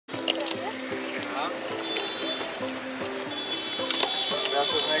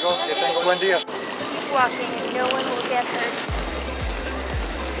Que tenga buen día. Keep walking and no one will get hurt.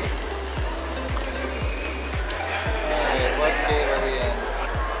 Alright, what gate are we in?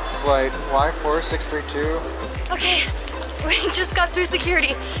 Flight Y4632. Okay, we just got through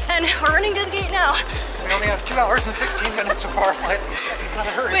security and we're running to the gate now. We only have 2 hours and 16 minutes before our flight leaves, so we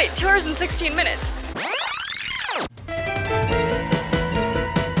gotta hurry. Wait, 2 hours and 16 minutes?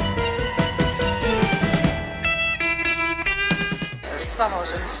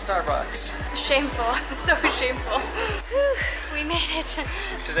 Estamos in Starbucks. Shameful, so shameful. Whew, we made it.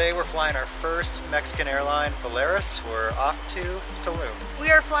 Today we're flying our first Mexican airline, Volaris. We're off to Tulum.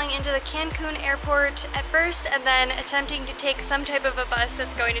 We are flying into the Cancun airport at first and then attempting to take some type of a bus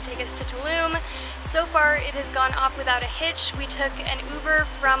that's going to take us to Tulum. So far it has gone off without a hitch. We took an Uber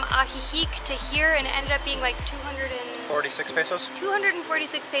from Ajijic to here and it ended up being like 46 pesos?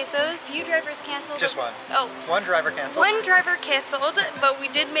 246 pesos. Few drivers canceled. Just one. Oh. One driver canceled. One driver canceled, but we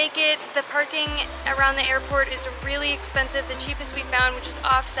did make it. The parking around the airport is really expensive. The cheapest we found, which is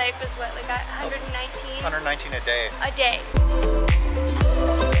off-site, was what, like 119? 119 a day. A day.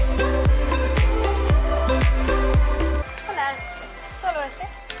 Hola. Solo este?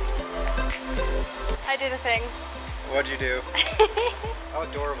 I did a thing. What'd you do? How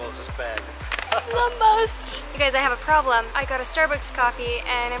adorable is this bag? The most. You guys, I have a problem. I got a Starbucks coffee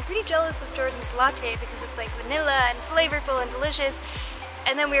and I'm pretty jealous of Jordan's latte because it's like vanilla and flavorful and delicious.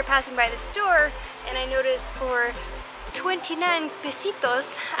 And then we were passing by the store and I noticed for 29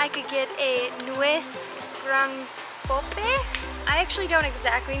 pesitos I could get a nuez gran pope. I actually don't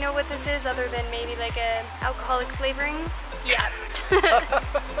exactly know what this is other than maybe like a alcoholic flavoring. Yeah.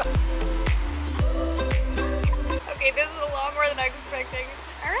 Okay, this is a lot more than I was expecting.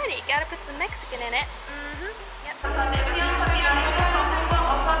 Alrighty, gotta put some Mexican in it. Yep.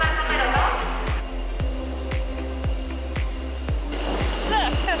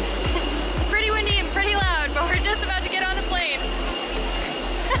 It's pretty windy and pretty loud, but we're just about to get on the plane.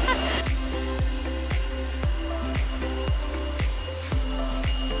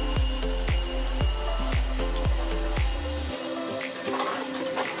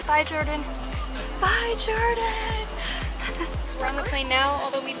 Bye, Jordan. Bye, Jordan. So we're on the plane now.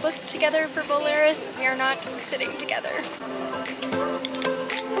 Although we booked together for Volaris, we are not sitting together.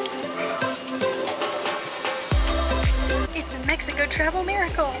 It's a Mexico travel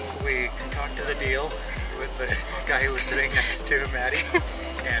miracle. We concocted a deal with the guy who was sitting next to Maddie,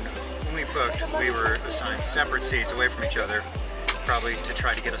 and when we booked, we were assigned separate seats away from each other, probably to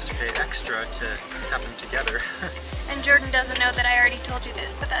try to get us to pay extra to have them together. And Jordan doesn't know that I already told you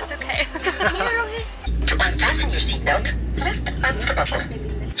this, but that's okay. To unfasten your seatbelt, lift up the buckle.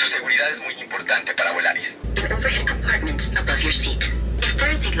 Su seguridad es muy importante para Volaris. In overhead compartments above your seat, if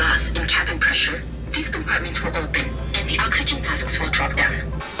there is a loss in cabin pressure, these compartments will open and the oxygen masks will drop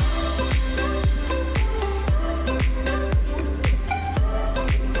down.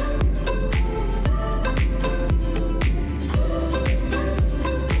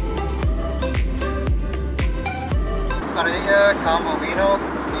 Parrilla, combo vino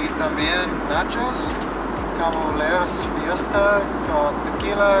y también nachos, combo Volaris Fiesta con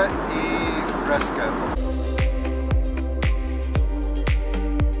tequila y fresca.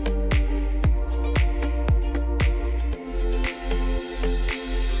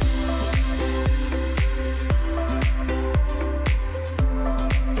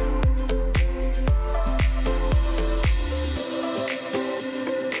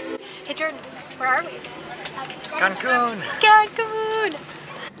 Hey Jordan, where are we? Cancun! Cancun!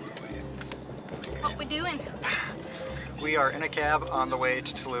 What we doing? We are in a cab on the way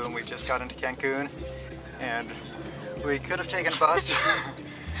to Tulum. We just got into Cancun and we could have taken a bus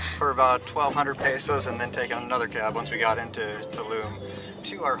for about 1,200 pesos and then taken another cab once we got into Tulum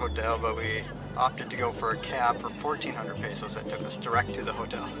to our hotel, but we opted to go for a cab for 1,400 pesos that took us direct to the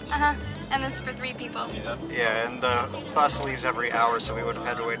hotel. And this is for 3 people. Yeah, and the bus leaves every hour, so we would have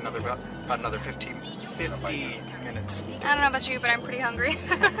had to wait about another 50 minutes. I don't know about you, but I'm pretty hungry.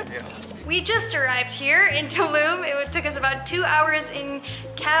 Yeah. We just arrived here in Tulum. It took us about 2 hours in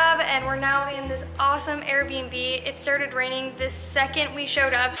cab and we're now in this awesome Airbnb. It started raining the second we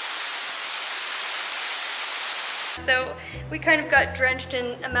showed up. So we kind of got drenched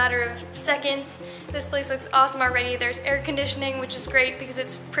in a matter of seconds. This place looks awesome already. There's air conditioning, which is great because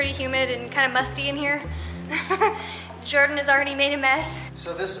it's pretty humid and kind of musty in here. Jordan has already made a mess.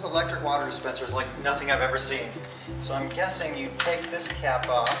 So this electric water dispenser is like nothing I've ever seen. So I'm guessing you take this cap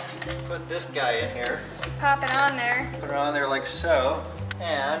off, put this guy in here. Pop it on there. Put it on there like so,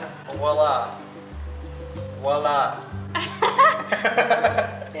 and voila. Voila.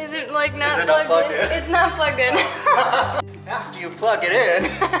 Is it like not Is it not plugged in? It's not plugged in. After you plug it in,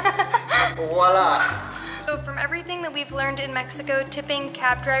 voila. So from everything that we've learned in Mexico, tipping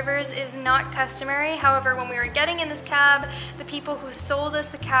cab drivers is not customary. However, when we were getting in this cab, the people who sold us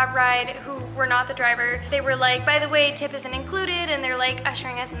the cab ride, who were not the driver, they were like, by the way, tip isn't included, and they're like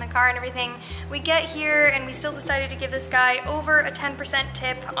ushering us in the car and everything. We get here and we still decided to give this guy over a 10%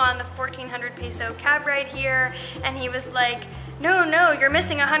 tip on the 1,400 peso cab ride here, and he was like, no, you're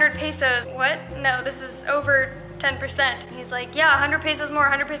missing 100 pesos. What? No, this is over 10%. He's like, yeah, 100 pesos more,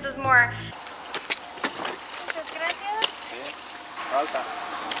 100 pesos more. Falta.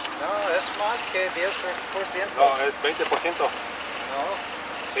 No, es más que 10%. No, es 20%. No.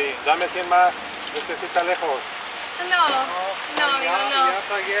 Sí, dame 100 más. Es que sí está lejos. No. Ya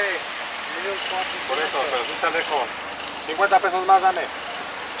pagué. Por eso, pero sí está lejos. 50 pesos más, dame.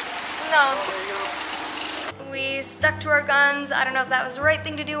 No. We stuck to our guns. I don't know if that was the right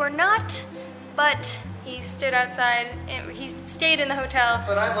thing to do or not, but he stood outside. He stayed in the hotel.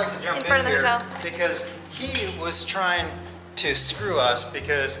 But I'd like to jump in front of the here hotel because he was trying to screw us,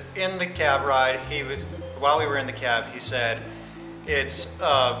 because in the cab ride, while we were in the cab, he said it's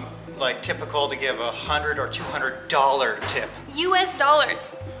like typical to give $100 or $200 tip. US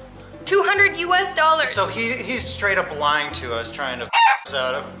dollars. $200 US. So he's straight up lying to us, trying to us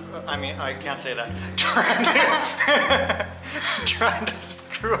out of, I mean, I can't say that. Trying to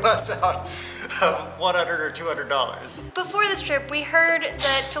screw us out of $100 or $200. Before this trip, we heard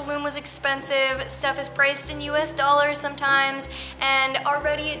that Tulum was expensive, stuff is priced in US dollars sometimes, and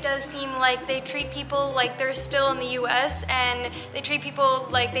already it does seem like they treat people like they're still in the US, and they treat people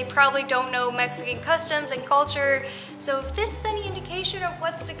like they probably don't know Mexican customs and culture. So if this is any indication of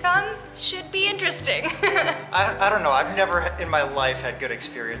what's to come, should be interesting. I don't know, I've never in my life had good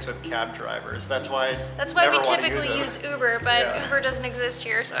experience with cab drivers. That's why we typically use Uber, but yeah. Uber doesn't exist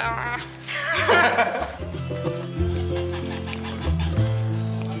here, so. I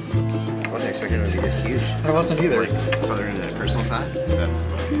wasn't expecting it to be this huge. I wasn't either. Like further into that personal size. That's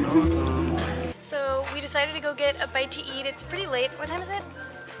awesome. So we decided to go get a bite to eat. It's pretty late. What time is it?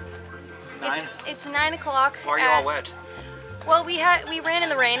 9? It's 9 o'clock. Why are you all wet? Well, we ran in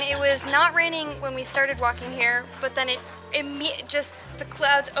the rain. It was not raining when we started walking here, but then just the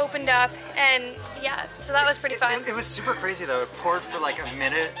clouds opened up, and yeah, so that was pretty fun. It was super crazy though. It poured for like a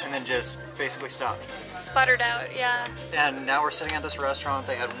minute and then just basically stopped. Sputtered out, yeah. And now we're sitting at this restaurant.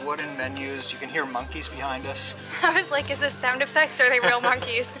 They had wooden menus. You can hear monkeys behind us. I was like, is this sound effects or are they real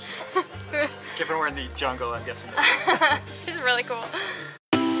monkeys? Given we're in the jungle, I'm guessing. It's really cool.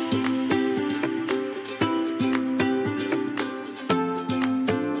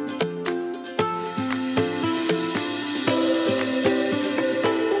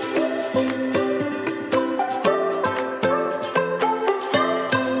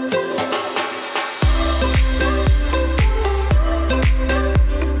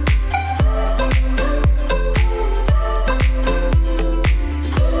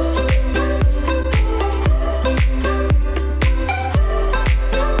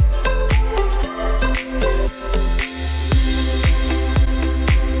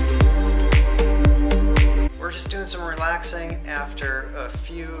 After a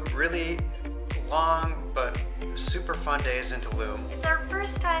few really long but super fun days in Tulum. It's our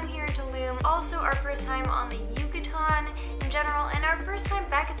first time here in Tulum, also our first time on the Yucatan in general, and our first time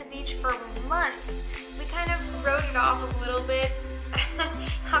back at the beach for months. We kind of wrote it off a little bit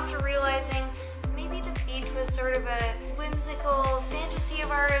after realizing maybe the beach was sort of a whimsical fantasy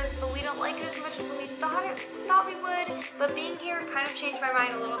of ours, but we don't like it as much as we thought we would. But being here kind of changed my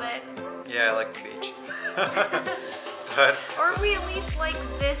mind a little bit. Yeah, I like the beach. Or we at least like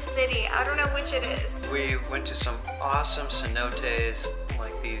this city. I don't know which it is. We went to some awesome cenotes,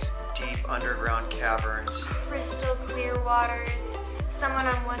 like these deep underground caverns. Crystal clear waters. Someone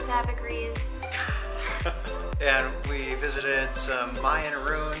on WhatsApp agrees. And we visited some Mayan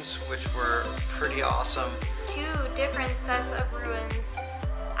ruins, which were pretty awesome. 2 different sets of ruins.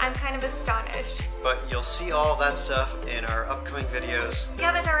 I'm kind of astonished. But you'll see all of that stuff in our upcoming videos. If you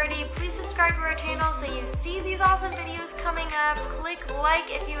haven't already, please subscribe to our channel so you see these awesome videos coming up. Click like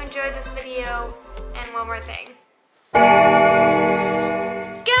if you enjoyed this video. And one more thing. Get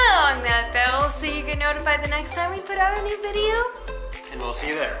along that bell so you get notified the next time we put out a new video. And we'll see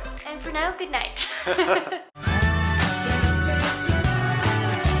you there. And for now, good night.